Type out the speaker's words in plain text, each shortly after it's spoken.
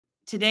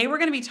Today, we're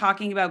going to be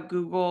talking about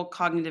Google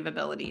cognitive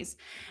abilities.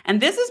 And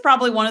this is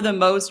probably one of the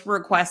most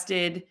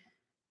requested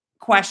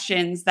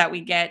questions that we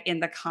get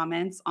in the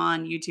comments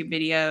on YouTube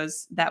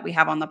videos that we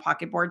have on the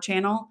Pocketboard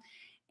channel.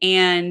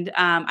 And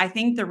I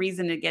think the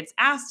reason it gets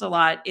asked a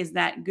lot is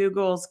that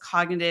Google's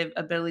cognitive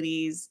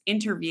abilities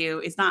interview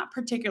is not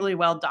particularly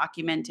well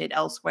documented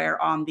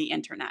elsewhere on the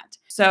internet.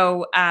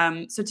 So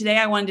today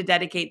I wanted to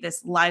dedicate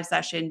this live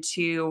session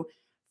to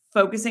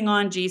focusing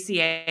on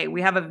GCA.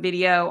 We have a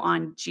video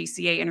on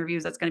GCA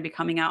interviews that's going to be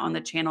coming out on the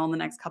channel in the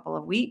next couple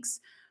of weeks,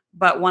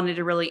 but wanted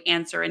to really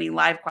answer any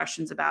live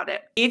questions about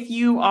it. If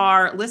you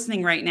are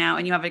listening right now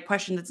and you have a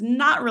question that's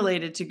not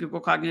related to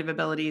Google cognitive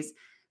abilities,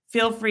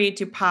 feel free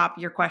to pop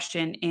your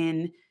question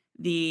in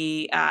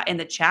the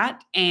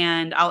chat,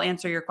 and I'll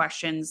answer your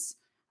questions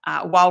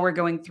while we're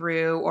going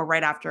through or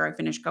right after I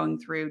finish going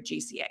through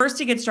GCA. First,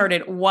 to get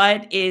started,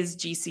 what is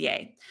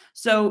GCA?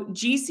 So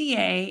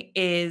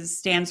GCA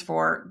stands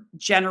for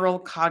General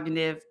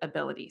Cognitive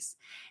Abilities.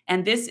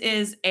 And this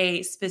is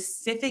a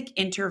specific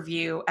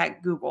interview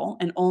at Google,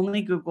 and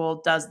only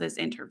Google does this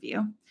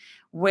interview,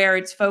 where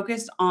it's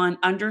focused on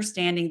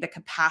understanding the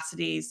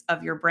capacities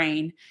of your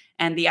brain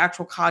and the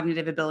actual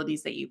cognitive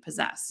abilities that you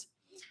possess.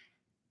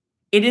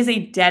 It is a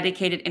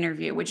dedicated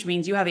interview, which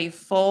means you have a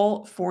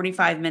full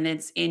 45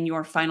 minutes in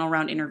your final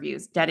round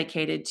interviews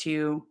dedicated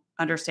to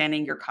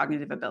understanding your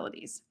cognitive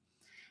abilities.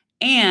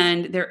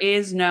 And there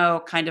is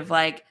no kind of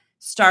like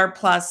star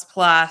plus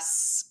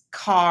plus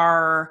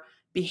car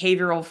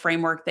behavioral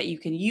framework that you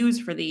can use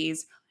for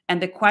these.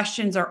 And the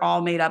questions are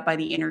all made up by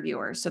the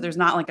interviewers. So there's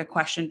not like a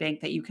question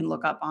bank that you can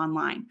look up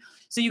online.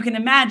 So you can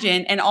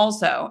imagine, and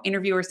also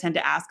interviewers tend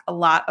to ask a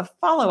lot of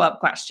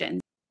follow-up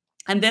questions.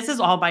 And this is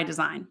all by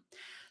design.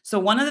 So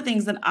one of the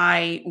things that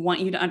I want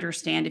you to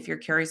understand if you're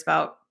curious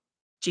about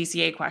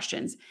GCA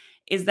questions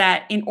is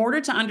that in order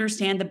to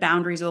understand the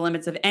boundaries or the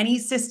limits of any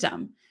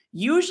system,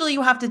 usually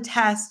you have to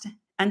test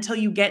until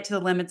you get to the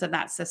limits of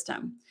that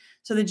system.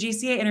 So the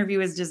GCA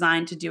interview is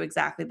designed to do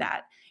exactly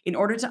that. In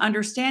order to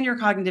understand your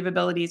cognitive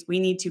abilities, we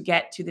need to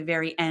get to the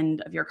very end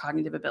of your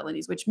cognitive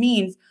abilities, which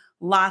means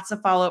lots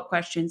of follow-up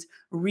questions,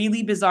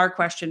 really bizarre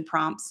question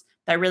prompts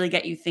that really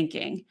get you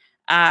thinking.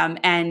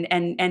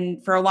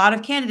 And for a lot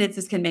of candidates,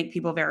 this can make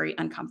people very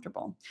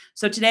uncomfortable.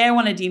 So today I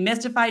want to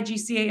demystify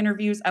GCA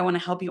interviews. I want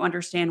to help you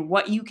understand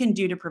what you can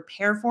do to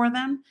prepare for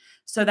them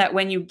so that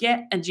when you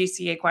get a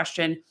GCA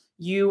question,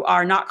 you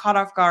are not caught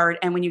off guard.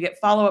 And when you get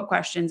follow-up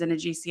questions in a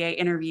GCA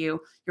interview,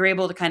 you're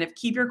able to kind of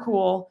keep your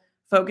cool,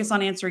 focus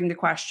on answering the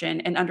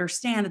question, and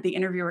understand that the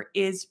interviewer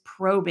is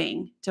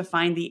probing to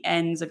find the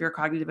ends of your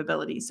cognitive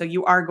abilities. So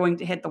you are going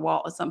to hit the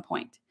wall at some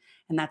point,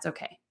 and that's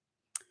okay.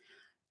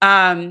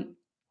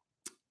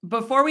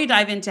 Before we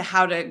dive into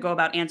how to go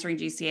about answering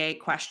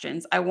GCA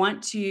questions, I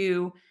want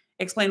to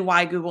explain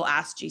why Google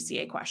asks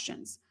GCA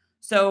questions.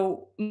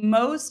 So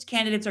most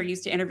candidates are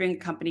used to interviewing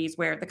companies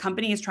where the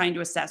company is trying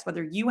to assess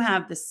whether you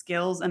have the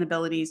skills and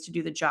abilities to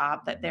do the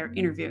job that they're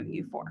interviewing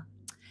you for.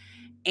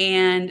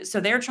 And so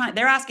they're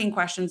asking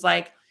questions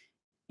like,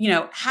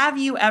 have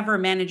you ever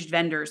managed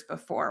vendors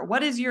before?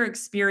 What is your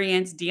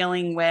experience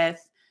dealing with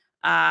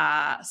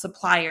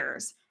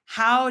suppliers?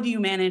 How do you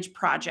manage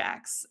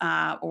projects?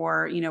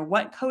 Or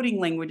what coding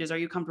languages are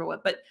you comfortable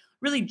with? But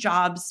really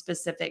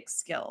job-specific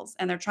skills.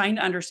 And they're trying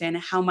to understand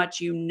how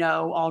much you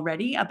know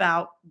already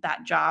about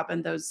that job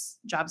and those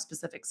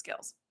job-specific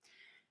skills.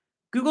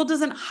 Google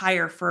doesn't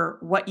hire for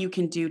what you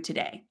can do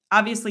today.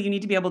 Obviously, you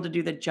need to be able to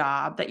do the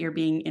job that you're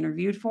being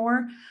interviewed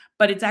for,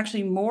 but it's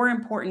actually more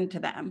important to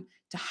them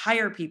to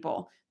hire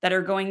people that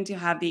are going to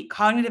have the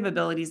cognitive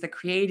abilities, the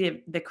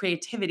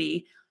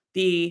creativity,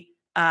 the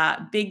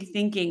big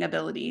thinking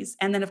abilities,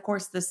 and then, of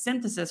course, the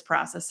synthesis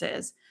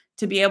processes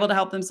to be able to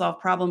help them solve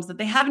problems that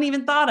they haven't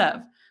even thought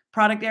of,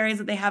 product areas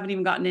that they haven't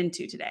even gotten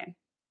into today.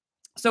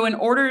 So in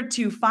order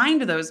to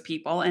find those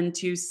people and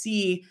to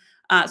see,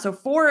 so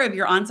 4 of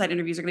your on-site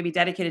interviews are going to be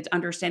dedicated to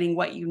understanding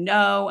what you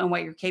know and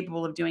what you're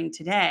capable of doing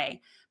today.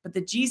 But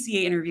the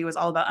GCA interview is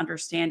all about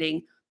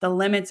understanding the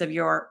limits of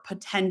your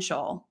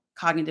potential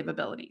cognitive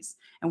abilities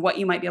and what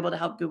you might be able to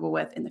help Google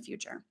with in the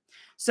future.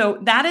 So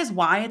that is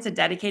why it's a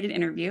dedicated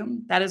interview.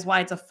 That is why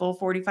it's a full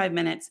 45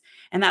 minutes.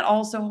 And that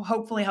also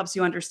hopefully helps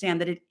you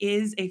understand that it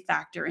is a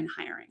factor in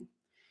hiring.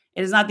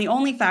 It is not the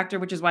only factor,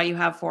 which is why you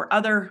have 4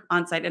 other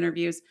on-site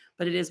interviews,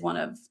 but it is one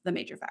of the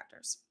major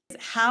factors.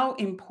 How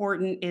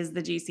important is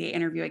the GCA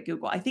interview at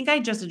Google? I think I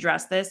just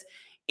addressed this.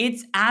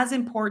 It's as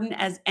important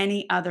as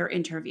any other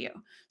interview.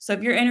 So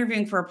if you're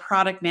interviewing for a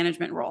product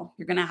management role,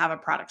 you're going to have a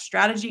product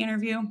strategy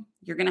interview.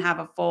 You're going to have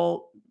a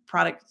full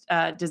product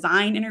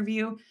design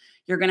interview.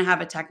 You're going to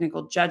have a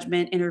technical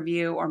judgment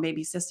interview or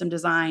maybe system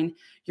design.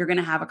 You're going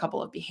to have a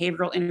couple of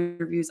behavioral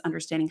interviews,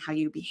 understanding how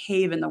you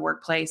behave in the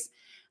workplace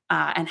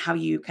and how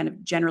you kind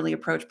of generally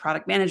approach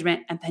product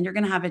management. And then you're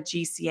going to have a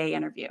GCA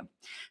interview.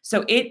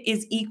 So it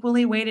is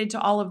equally weighted to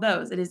all of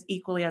those. It is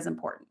equally as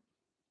important.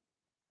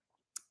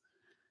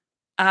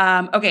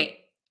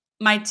 Okay,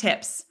 my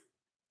tips.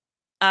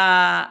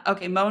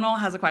 Okay, Monal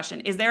has a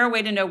question. Is there a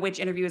way to know which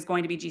interview is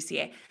going to be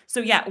GCA?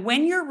 So yeah,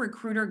 when your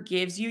recruiter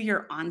gives you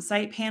your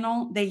on-site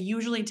panel, they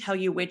usually tell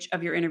you which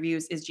of your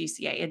interviews is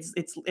GCA.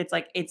 It's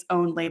like its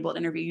own labeled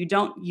interview. You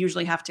don't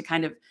usually have to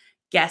kind of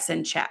guess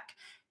and check.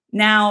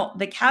 Now,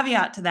 the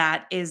caveat to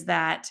that is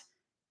that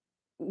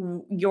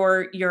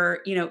your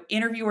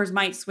interviewers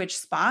might switch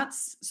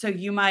spots, so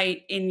you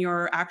might, in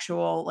your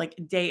actual like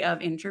day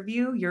of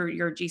interview,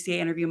 your GCA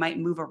interview might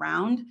move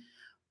around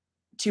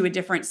to a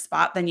different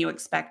spot than you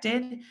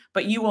expected,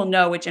 but you will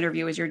know which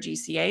interview is your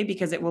GCA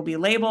because it will be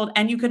labeled.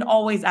 And you can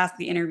always ask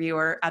the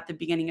interviewer at the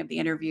beginning of the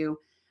interview,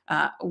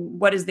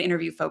 what is the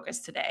interview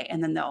focus today?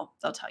 And then they'll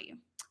tell you.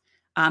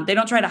 They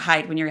don't try to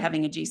hide when you're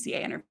having a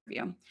GCA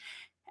interview.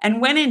 And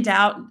when in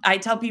doubt, I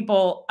tell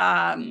people,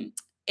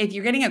 if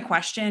you're getting a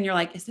question, you're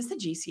like, is this a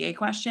GCA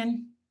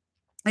question?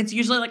 It's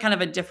usually like kind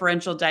of a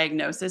differential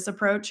diagnosis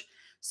approach.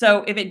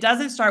 So if it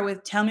doesn't start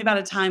with tell me about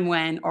a time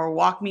when or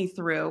walk me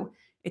through,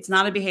 it's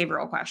not a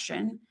behavioral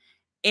question.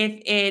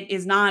 If it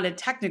is not a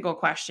technical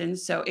question,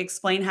 so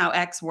explain how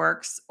X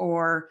works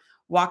or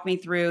walk me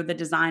through the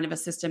design of a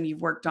system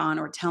you've worked on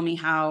or tell me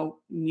how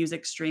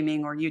music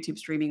streaming or YouTube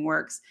streaming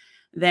works,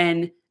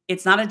 then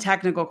it's not a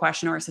technical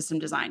question or a system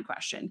design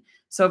question.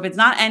 So if it's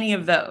not any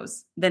of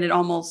those, then it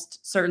almost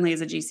certainly is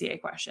a GCA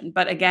question.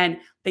 But again,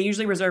 they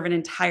usually reserve an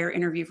entire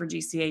interview for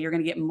GCA. You're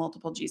going to get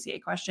multiple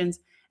GCA questions,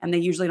 and they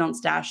usually don't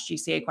stash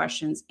GCA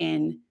questions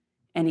in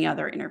any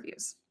other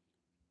interviews.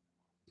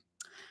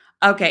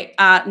 Okay,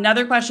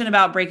 another question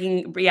about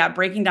breaking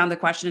down the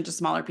question into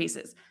smaller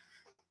pieces.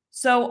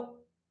 So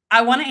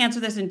I want to answer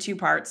this in two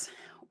parts.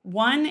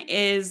 One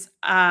is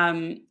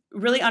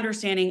really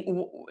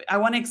understanding. I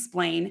want to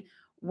explain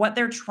what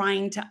they're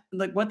trying to,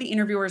 like what the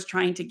interviewer is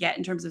trying to get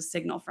in terms of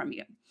signal from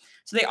you.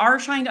 So they are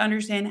trying to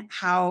understand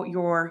how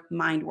your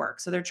mind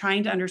works. So they're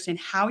trying to understand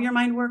how your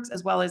mind works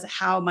as well as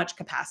how much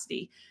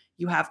capacity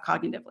you have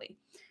cognitively.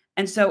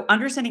 And so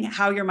understanding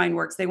how your mind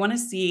works, they want to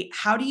see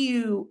how do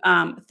you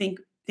think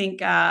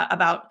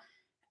about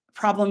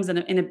problems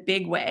in a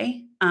big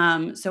way.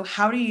 So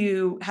how do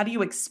you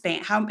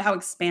expand? How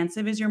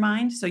expansive is your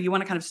mind? So you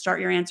want to kind of start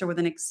your answer with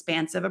an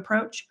expansive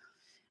approach.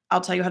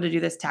 I'll tell you how to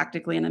do this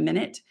tactically in a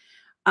minute.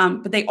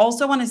 But they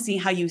also want to see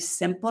how you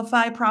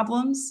simplify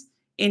problems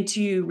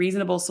into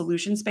reasonable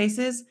solution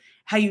spaces,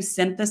 how you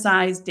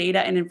synthesize data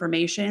and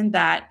information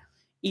that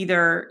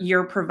either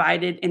you're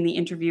provided in the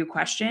interview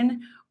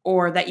question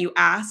or that you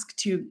ask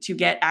to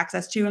get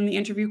access to in the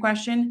interview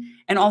question,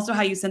 and also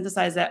how you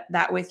synthesize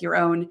that with your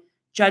own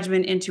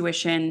judgment,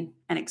 intuition,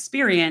 and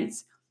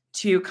experience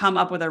to come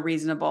up with a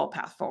reasonable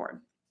path forward.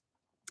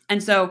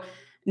 And so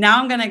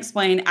now I'm going to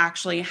explain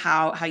actually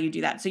how you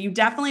do that. So you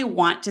definitely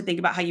want to think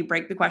about how you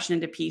break the question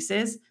into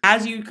pieces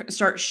as you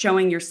start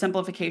showing your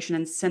simplification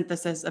and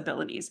synthesis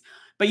abilities.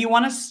 But you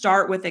want to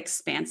start with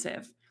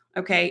expansive.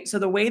 Okay. So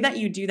the way that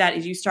you do that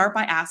is you start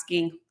by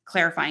asking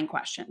clarifying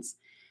questions.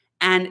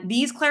 And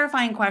these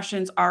clarifying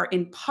questions are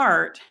in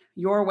part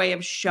your way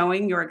of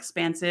showing your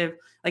expansive,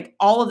 like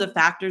all of the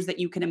factors that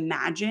you can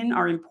imagine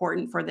are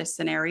important for this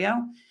scenario.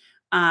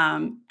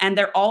 And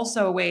they're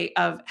also a way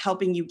of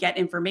helping you get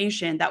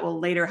information that will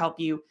later help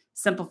you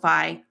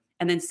simplify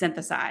and then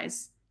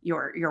synthesize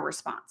your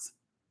response.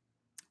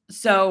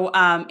 So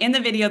in the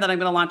video that I'm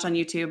going to launch on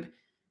YouTube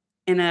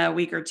in a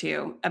week or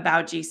two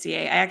about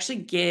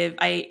GCA,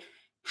 I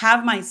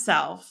have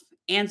myself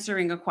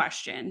answering a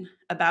question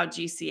about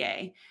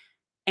GCA.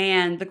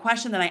 And the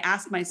question that I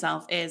ask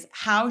myself is,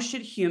 how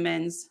should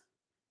humans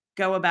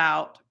go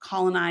about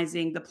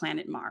colonizing the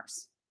planet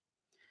Mars?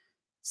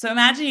 So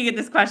imagine you get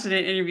this question in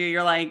an interview.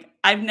 You're like,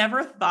 I've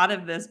never thought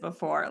of this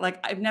before.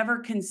 Like, I've never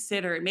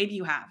considered, maybe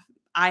you have.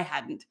 I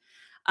hadn't.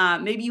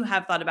 Maybe you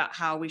have thought about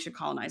how we should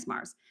colonize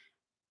Mars.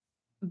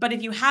 But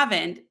if you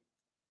haven't,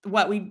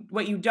 what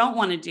you don't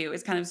want to do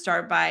is kind of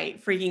start by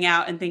freaking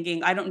out and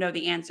thinking, I don't know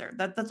the answer.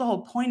 That's the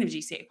whole point of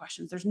GCA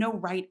questions. There's no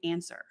right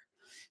answer.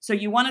 So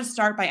you want to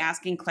start by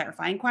asking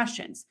clarifying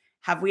questions.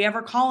 Have we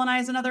ever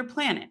colonized another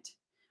planet?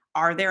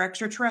 Are there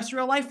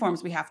extraterrestrial life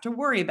forms we have to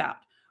worry about?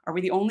 Are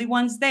we the only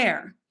ones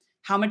there?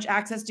 How much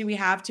access do we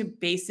have to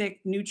basic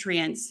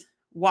nutrients,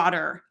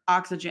 water,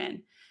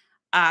 oxygen?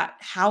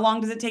 How long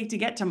does it take to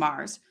get to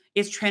Mars?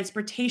 Is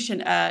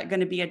transportation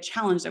going to be a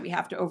challenge that we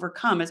have to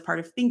overcome as part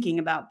of thinking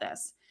about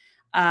this?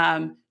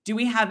 Do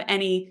we have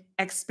any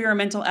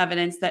experimental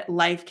evidence that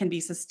life can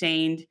be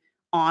sustained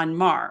on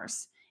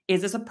Mars?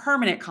 Is this a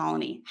permanent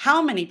colony?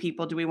 How many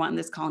people do we want in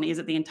this colony? Is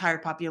it the entire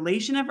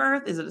population of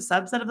Earth? Is it a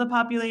subset of the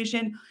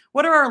population?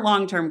 What are our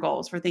long-term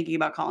goals for thinking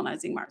about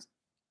colonizing Mars?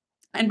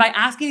 And by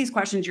asking these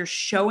questions, you're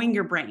showing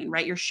your brain,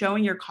 right? You're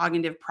showing your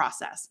cognitive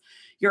process.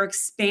 You're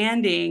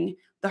expanding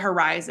the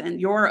horizon,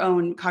 your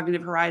own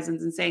cognitive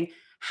horizons, and saying,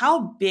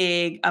 how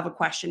big of a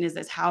question is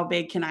this? How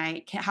big can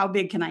I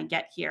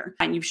get here?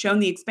 And you've shown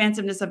the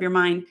expansiveness of your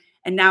mind.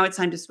 And now it's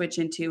time to switch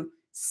into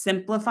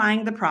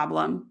simplifying the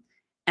problem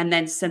and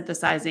then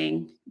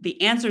synthesizing the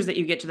answers that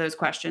you get to those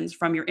questions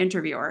from your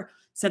interviewer,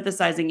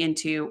 synthesizing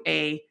into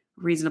a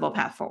reasonable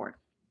path forward.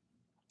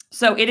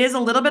 So it is a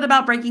little bit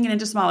about breaking it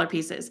into smaller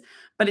pieces,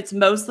 but it's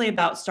mostly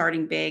about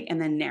starting big and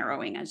then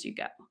narrowing as you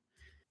go.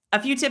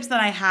 A few tips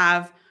that I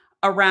have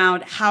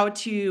around how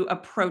to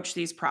approach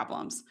these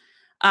problems.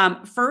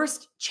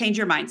 First, change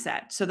your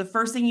mindset. So the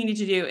first thing you need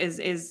to do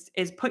is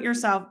put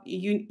yourself.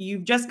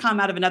 You've just come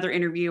out of another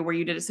interview where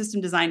you did a system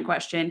design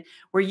question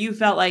where you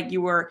felt like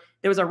there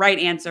was a right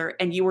answer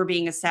and you were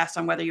being assessed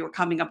on whether you were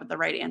coming up with the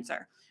right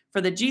answer.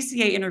 For the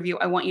GCA interview,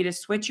 I want you to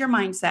switch your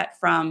mindset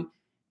from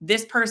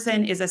this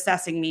person is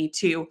assessing me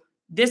to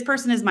this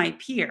person is my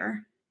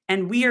peer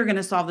and we are going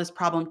to solve this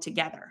problem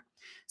together.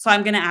 So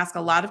I'm going to ask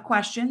a lot of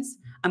questions.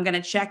 I'm going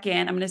to check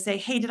in. I'm going to say,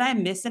 hey, did I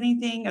miss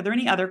anything? Are there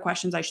any other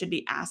questions I should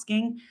be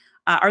asking?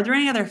 Are there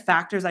any other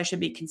factors I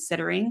should be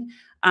considering?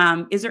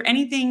 Is there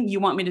anything you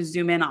want me to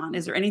zoom in on?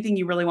 Is there anything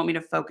you really want me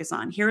to focus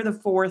on? Here are the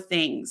 4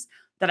 things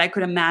that I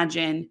could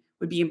imagine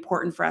would be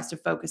important for us to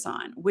focus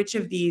on. Which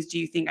of these do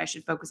you think I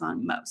should focus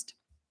on most?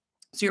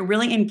 So you're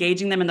really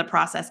engaging them in the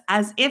process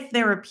as if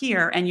they're a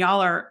peer and y'all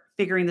are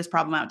figuring this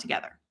problem out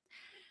together.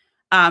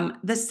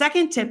 The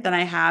second tip that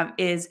I have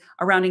is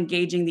around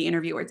engaging the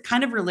interviewer. It's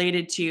kind of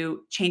related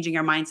to changing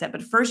your mindset,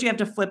 but first you have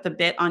to flip the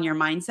bit on your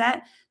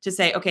mindset to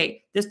say,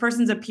 okay, this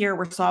person's a peer.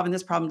 We're solving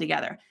this problem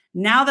together.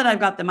 Now that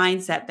I've got the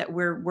mindset that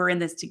we're in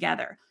this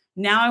together,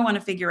 now I want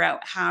to figure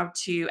out how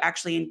to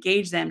actually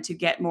engage them to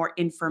get more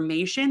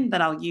information that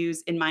I'll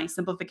use in my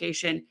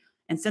simplification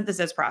and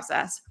synthesis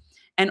process,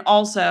 and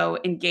also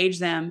engage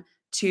them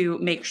to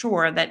make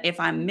sure that if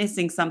I'm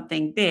missing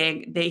something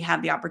big, they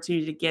have the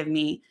opportunity to give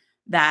me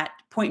that,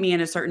 point me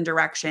in a certain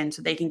direction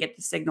so they can get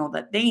the signal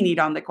that they need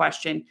on the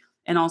question,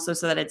 and also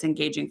so that it's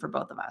engaging for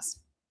both of us.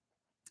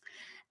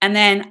 And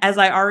then, as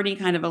I already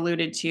kind of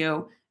alluded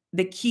to,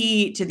 the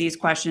key to these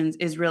questions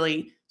is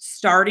really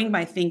starting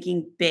by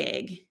thinking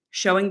big,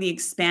 showing the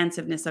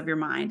expansiveness of your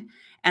mind,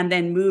 and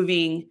then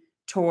moving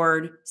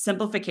toward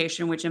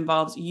simplification, which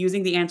involves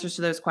using the answers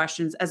to those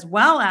questions as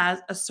well as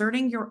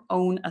asserting your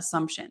own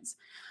assumptions.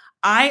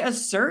 I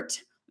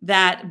assert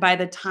that by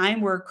the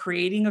time we're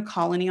creating a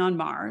colony on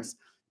Mars,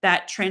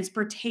 that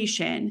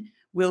transportation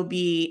will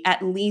be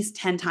at least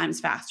 10 times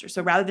faster.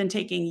 So rather than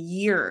taking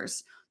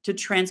years to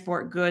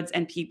transport goods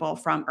and people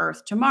from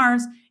Earth to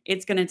Mars,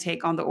 it's going to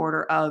take on the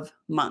order of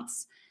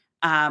months.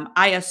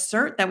 I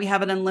assert that we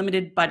have an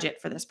unlimited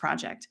budget for this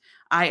project.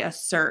 I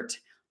assert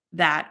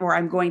that, or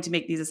I'm going to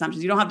make these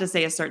assumptions. You don't have to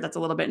say assert. That's a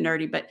little bit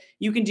nerdy, but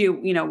you can do,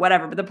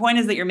 whatever. But the point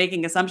is that you're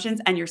making assumptions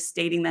and you're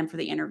stating them for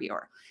the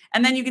interviewer.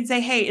 And then you can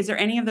say, hey, is there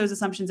any of those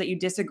assumptions that you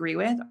disagree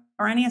with,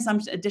 or any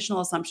additional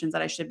assumptions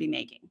that I should be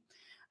making?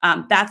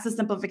 That's the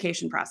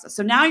simplification process.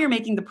 So now you're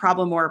making the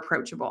problem more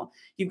approachable.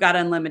 You've got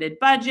unlimited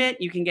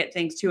budget. You can get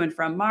things to and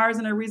from Mars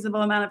in a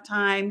reasonable amount of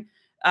time.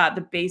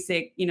 The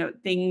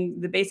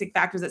basic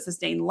factors that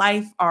sustain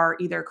life are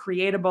either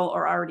creatable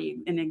or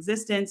already in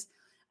existence.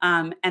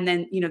 And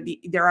then,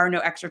 there are no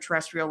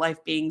extraterrestrial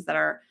life beings that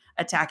are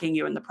attacking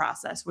you in the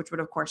process, which would,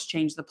 of course,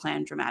 change the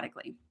plan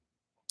dramatically.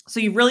 So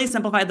you've really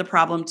simplified the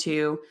problem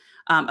to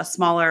a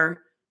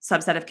smaller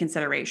subset of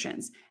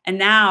considerations. And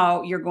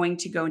now you're going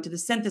to go into the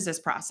synthesis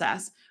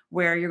process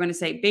where you're going to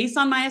say, based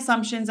on my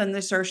assumptions and the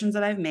assertions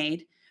that I've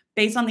made,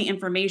 based on the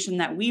information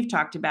that we've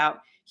talked about,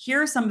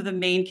 here are some of the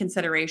main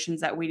considerations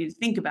that we need to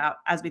think about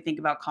as we think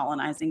about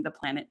colonizing the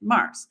planet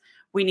Mars.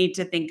 We need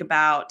to think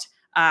about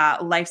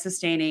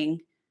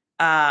life-sustaining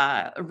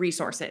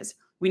resources.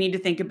 We need to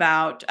think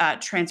about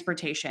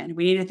transportation.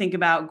 We need to think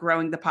about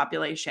growing the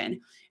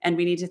population. And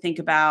we need to think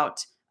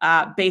about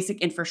basic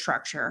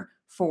infrastructure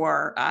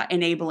for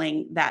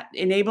enabling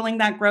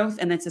that growth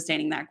and then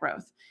sustaining that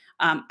growth.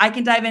 I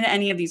can dive into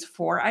any of these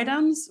 4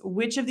 items.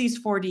 Which of these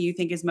 4 do you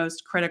think is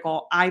most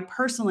critical? I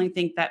personally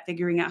think that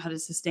figuring out how to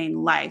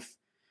sustain life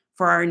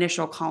for our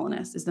initial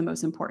colonists is the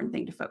most important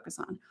thing to focus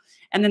on.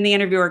 And then the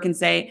interviewer can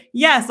say,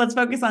 yes, let's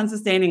focus on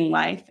sustaining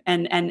life.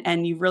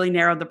 And you've really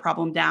narrowed the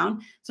problem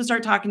down. So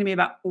start talking to me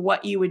about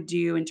what you would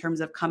do in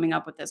terms of coming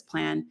up with this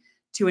plan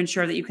to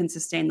ensure that you can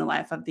sustain the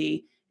life of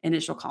the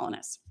initial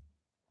colonists.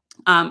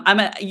 On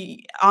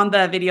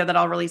the video that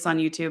I'll release on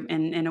YouTube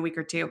in a week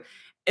or 2,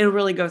 it'll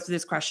really go through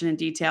this question in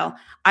detail.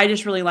 I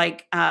just really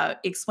like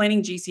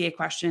explaining GCA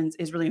questions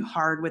is really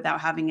hard without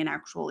having an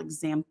actual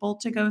example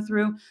to go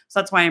through. So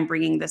that's why I'm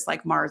bringing this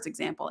like Mars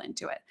example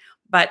into it.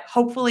 But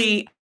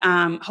hopefully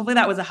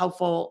that was a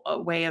helpful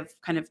way of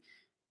kind of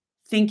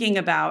thinking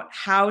about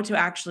how to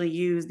actually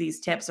use these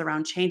tips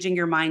around changing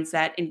your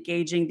mindset,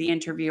 engaging the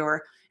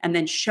interviewer, and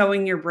then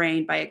showing your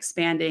brain by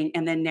expanding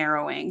and then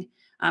narrowing.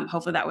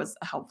 Hopefully that was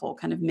a helpful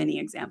kind of mini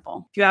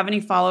example. If you have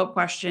any follow-up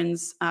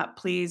questions,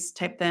 please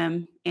type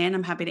them in.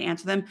 I'm happy to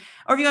answer them.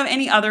 Or if you have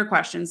any other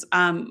questions,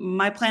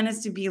 my plan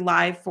is to be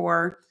live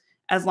for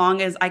as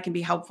long as I can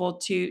be helpful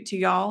to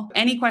y'all.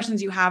 Any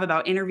questions you have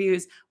about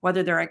interviews,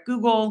 whether they're at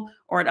Google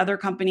or at other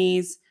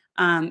companies,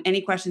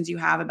 any questions you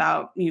have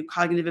about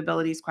cognitive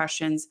abilities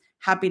questions,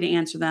 happy to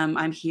answer them.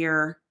 I'm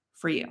here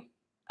for you.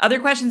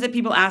 Other questions that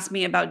people ask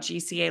me about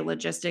GCA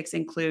logistics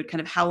include kind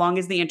of how long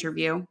is the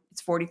interview?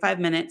 It's 45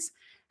 minutes.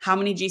 How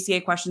many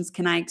GCA questions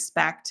can I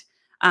expect?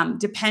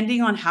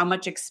 Depending on how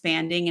much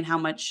expanding and how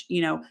much,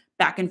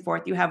 back and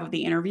forth you have with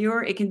the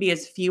interviewer, it can be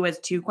as few as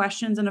 2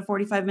 questions in a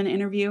 45-minute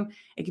interview.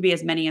 It can be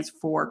as many as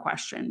 4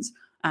 questions.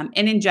 And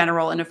in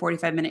general, in a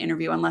 45-minute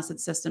interview, unless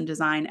it's system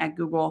design at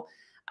Google,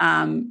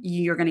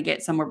 you're going to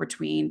get somewhere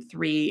between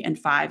 3 and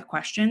 5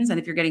 questions. And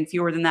if you're getting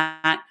fewer than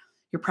that,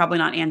 you're probably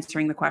not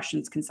answering the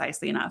questions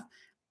concisely enough.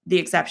 The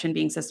exception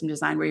being system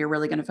design, where you're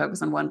really going to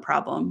focus on one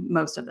problem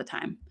most of the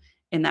time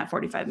in that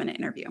 45-minute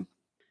interview.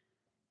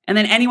 And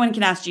then anyone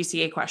can ask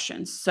GCA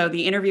questions. So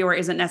the interviewer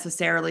isn't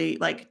necessarily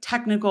like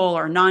technical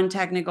or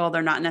non-technical.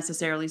 They're not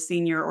necessarily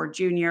senior or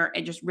junior.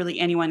 It just really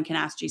anyone can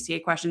ask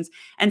GCA questions.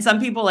 And some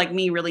people like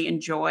me really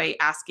enjoy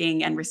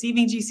asking and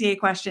receiving GCA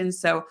questions.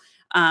 So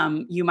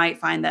you might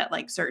find that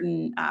like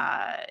certain,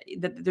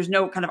 that there's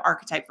no kind of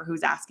archetype for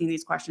who's asking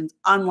these questions,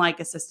 unlike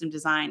a system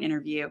design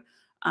interview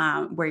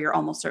where you're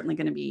almost certainly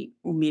going to be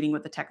meeting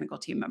with a technical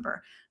team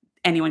member.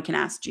 Anyone can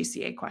ask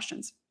GCA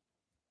questions.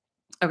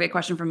 Okay,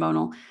 question from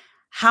Monal.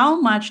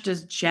 How much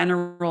does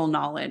general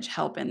knowledge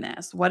help in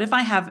this? What if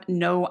I have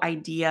no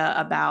idea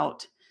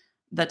about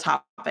the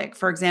topic?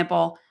 For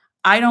example,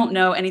 I don't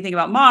know anything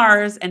about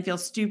Mars and feel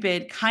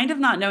stupid kind of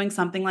not knowing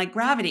something like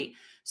gravity.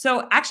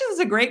 So actually, this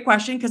is a great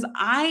question because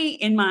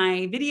in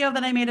my video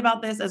that I made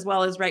about this, as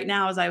well as right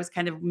now, as I was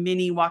kind of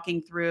mini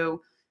walking through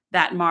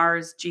that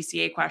Mars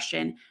GCA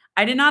question,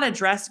 I did not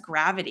address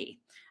gravity.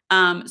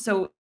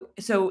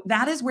 So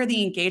that is where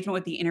the engagement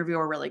with the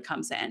interviewer really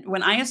comes in.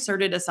 When I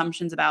asserted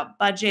assumptions about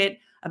budget,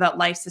 about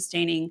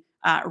life-sustaining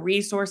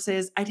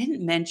resources, I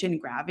didn't mention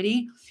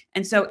gravity.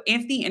 And so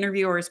if the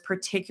interviewer is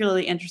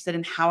particularly interested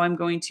in how I'm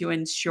going to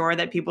ensure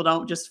that people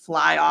don't just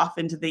fly off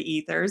into the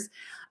ethers,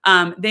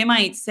 they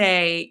might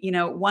say,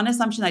 one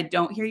assumption I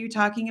don't hear you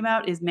talking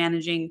about is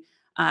managing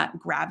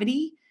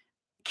gravity.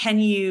 Can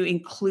you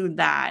include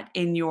that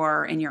in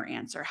your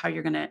answer? How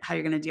you're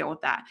gonna deal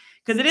with that?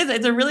 Because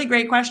it's a really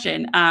great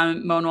question,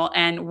 Monal,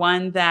 and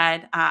one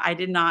that I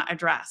did not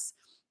address.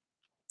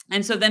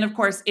 And so then, of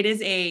course, it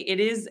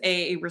is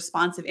a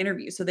responsive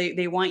interview. So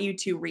they want you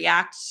to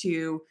react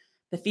to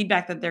the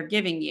feedback that they're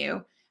giving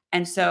you.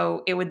 And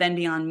so it would then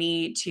be on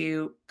me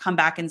to come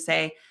back and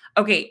say,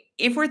 okay,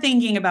 if we're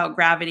thinking about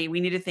gravity, we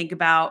need to think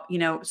about,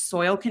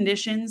 soil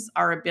conditions,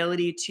 our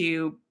ability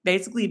to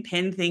basically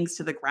pin things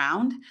to the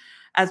ground,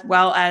 as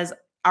well as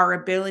our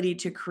ability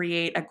to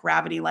create a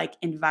gravity-like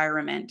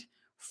environment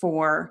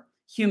for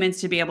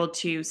humans to be able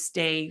to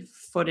stay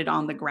footed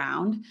on the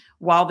ground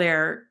while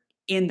they're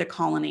in the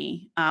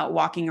colony,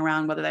 walking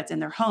around, whether that's in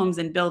their homes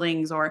and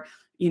buildings or,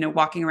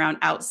 walking around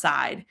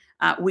outside.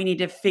 We need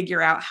to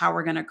figure out how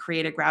we're going to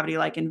create a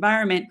gravity-like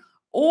environment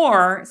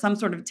or some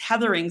sort of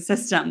tethering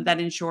system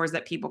that ensures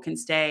that people can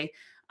stay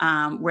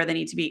where they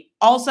need to be.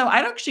 Also,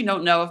 I actually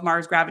don't know if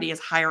Mars gravity is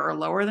higher or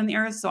lower than the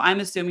Earth, so I'm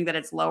assuming that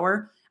it's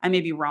lower. I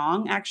may be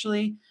wrong,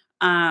 actually.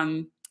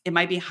 It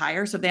might be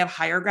higher. So if they have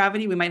higher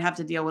gravity, we might have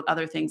to deal with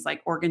other things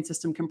like organ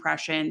system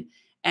compression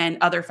and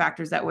other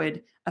factors that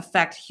would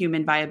affect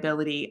human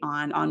viability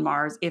on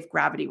Mars if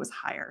gravity was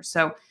higher.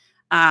 So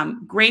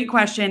great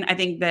question. I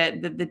think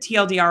that the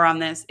TLDR on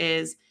this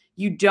is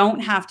you don't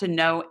have to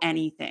know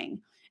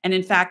anything. And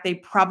in fact, they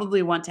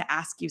probably want to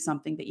ask you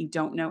something that you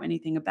don't know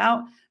anything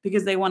about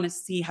because they want to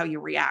see how you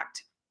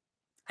react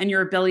and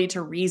your ability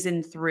to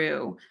reason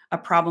through a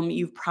problem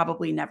you've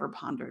probably never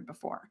pondered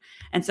before.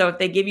 And so if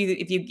they give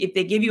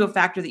you a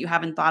factor that you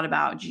haven't thought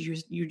about,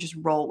 you just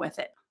roll with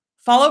it.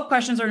 Follow-up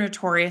questions are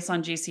notorious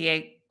on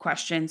GCA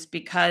questions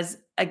because,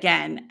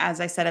 again,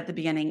 as I said at the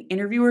beginning,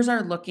 interviewers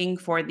are looking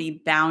for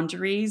the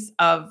boundaries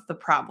of the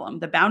problem.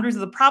 The boundaries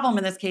of the problem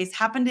in this case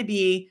happen to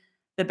be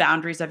the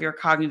boundaries of your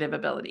cognitive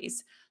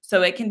abilities.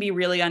 So it can be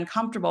really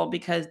uncomfortable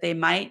because they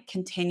might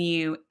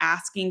continue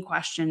asking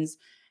questions.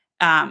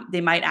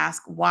 They might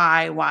ask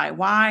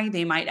why.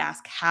 They might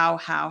ask how,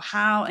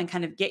 and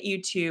kind of get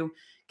you to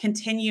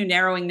continue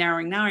narrowing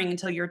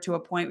until you're to a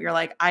point where you're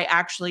like, I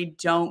actually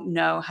don't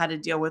know how to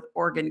deal with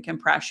organ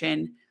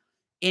compression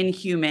in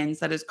humans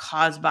that is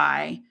caused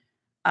by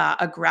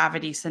a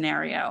gravity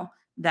scenario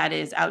that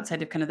is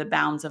outside of kind of the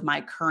bounds of my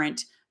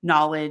current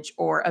knowledge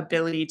or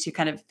ability to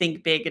kind of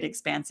think big and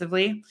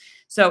expansively.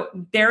 So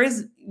there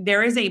is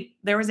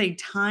a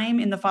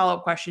time in the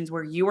follow-up questions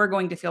where you are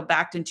going to feel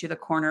backed into the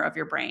corner of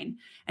your brain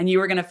and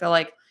you are going to feel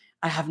like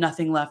I have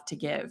nothing left to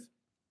give.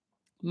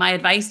 My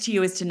advice to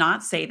you is to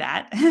not say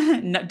that.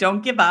 No,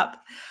 don't give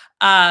up.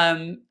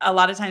 A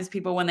lot of times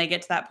people, when they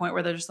get to that point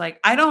where they're just like,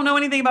 I don't know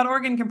anything about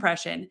organ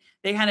compression,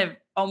 they kind of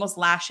almost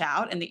lash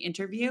out in the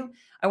interview.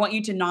 I want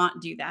you to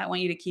not do that. I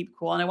want you to keep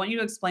cool. And I want you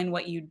to explain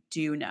what you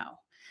do know.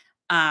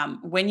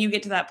 When you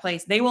get to that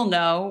place, they will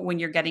know when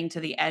you're getting to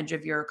the edge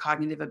of your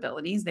cognitive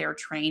abilities. They are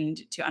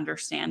trained to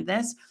understand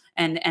this.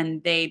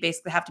 And they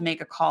basically have to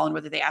make a call on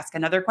whether they ask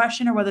another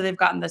question or whether they've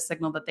gotten the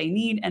signal that they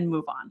need and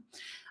move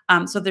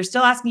on. So if they're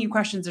still asking you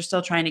questions, they're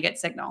still trying to get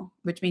signal,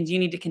 which means you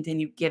need to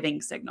continue giving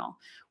signal,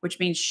 which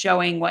means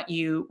showing what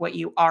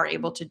you are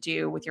able to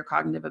do with your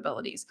cognitive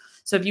abilities.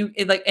 So if you,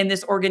 like in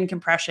this organ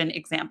compression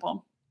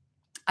example,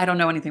 I don't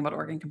know anything about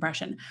organ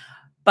compression,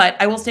 But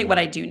I will state what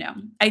I do know.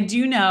 I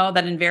do know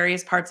that in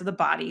various parts of the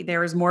body,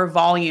 there is more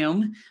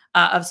volume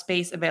of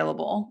space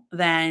available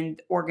than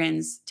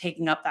organs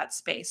taking up that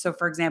space. So,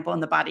 for example, in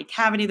the body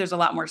cavity, there's a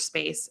lot more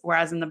space,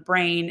 whereas in the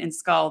brain and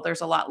skull, there's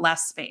a lot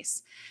less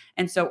space.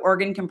 And so,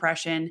 organ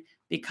compression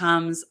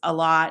becomes a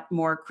lot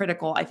more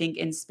critical, I think,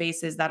 in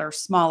spaces that are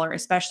smaller,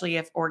 especially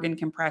if organ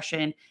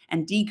compression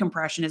and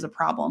decompression is a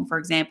problem. For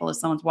example, if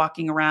someone's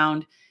walking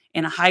around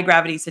in a high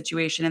gravity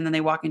situation and then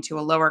they walk into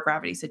a lower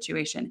gravity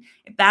situation.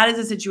 If that is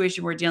a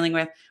situation we're dealing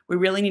with, we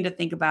really need to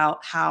think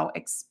about how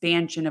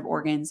expansion of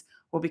organs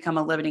will become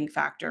a limiting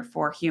factor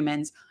for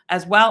humans,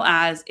 as well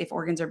as if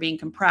organs are being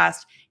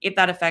compressed, if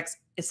that affects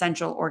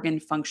essential organ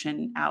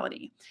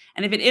functionality.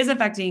 And if it is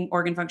affecting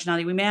organ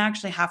functionality, we may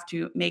actually have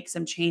to make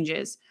some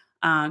changes.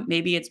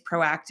 Maybe it's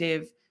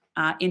proactive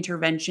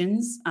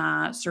interventions,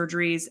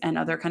 surgeries, and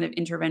other kind of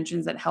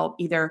interventions that help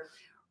either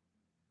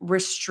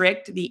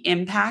restrict the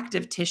impact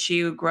of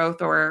tissue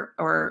growth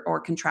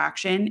or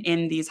contraction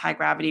in these high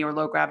gravity or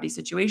low gravity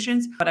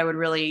situations. What I would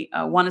really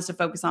want us to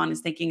focus on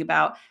is thinking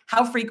about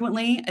how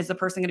frequently is the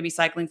person going to be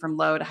cycling from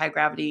low to high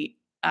gravity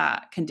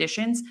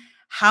conditions.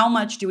 How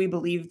much do we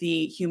believe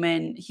the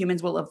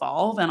humans will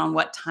evolve, and on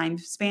what time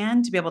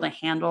span to be able to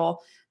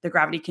handle the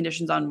gravity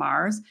conditions on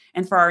Mars?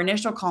 And for our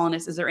initial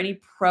colonists, is there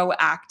any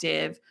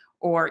proactive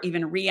or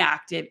even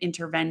reactive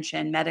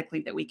intervention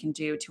medically that we can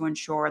do to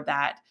ensure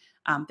that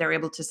they're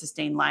able to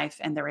sustain life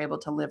and they're able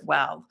to live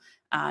well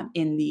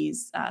in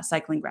these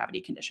cycling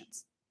gravity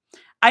conditions?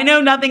 I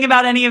know nothing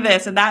about any of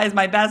this, and that is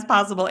my best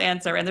possible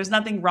answer. And there's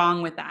nothing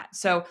wrong with that.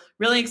 So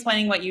really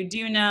explaining what you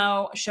do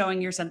know,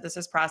 showing your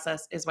synthesis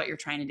process is what you're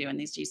trying to do in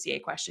these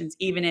GCA questions,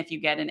 even if you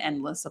get an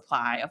endless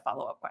supply of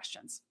follow-up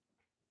questions.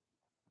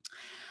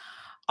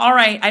 All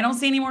right. I don't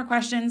see any more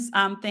questions.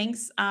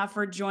 Thanks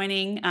for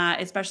joining,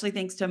 especially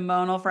thanks to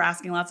Monal for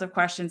asking lots of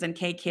questions, and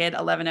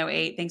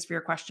KKid1108. Thanks for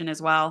your question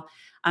as well.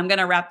 I'm going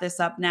to wrap this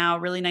up now.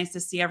 Really nice to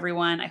see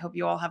everyone. I hope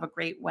you all have a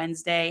great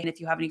Wednesday. And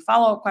if you have any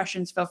follow-up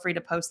questions, feel free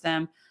to post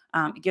them.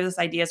 It gives us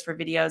ideas for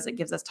videos. It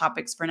gives us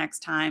topics for next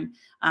time.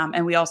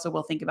 And we also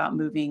will think about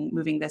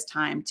moving this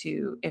time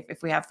to,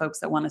 if we have folks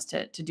that want us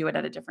to do it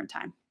at a different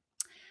time.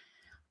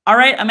 All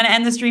right. I'm going to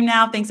end the stream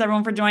now. Thanks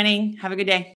everyone for joining. Have a good day.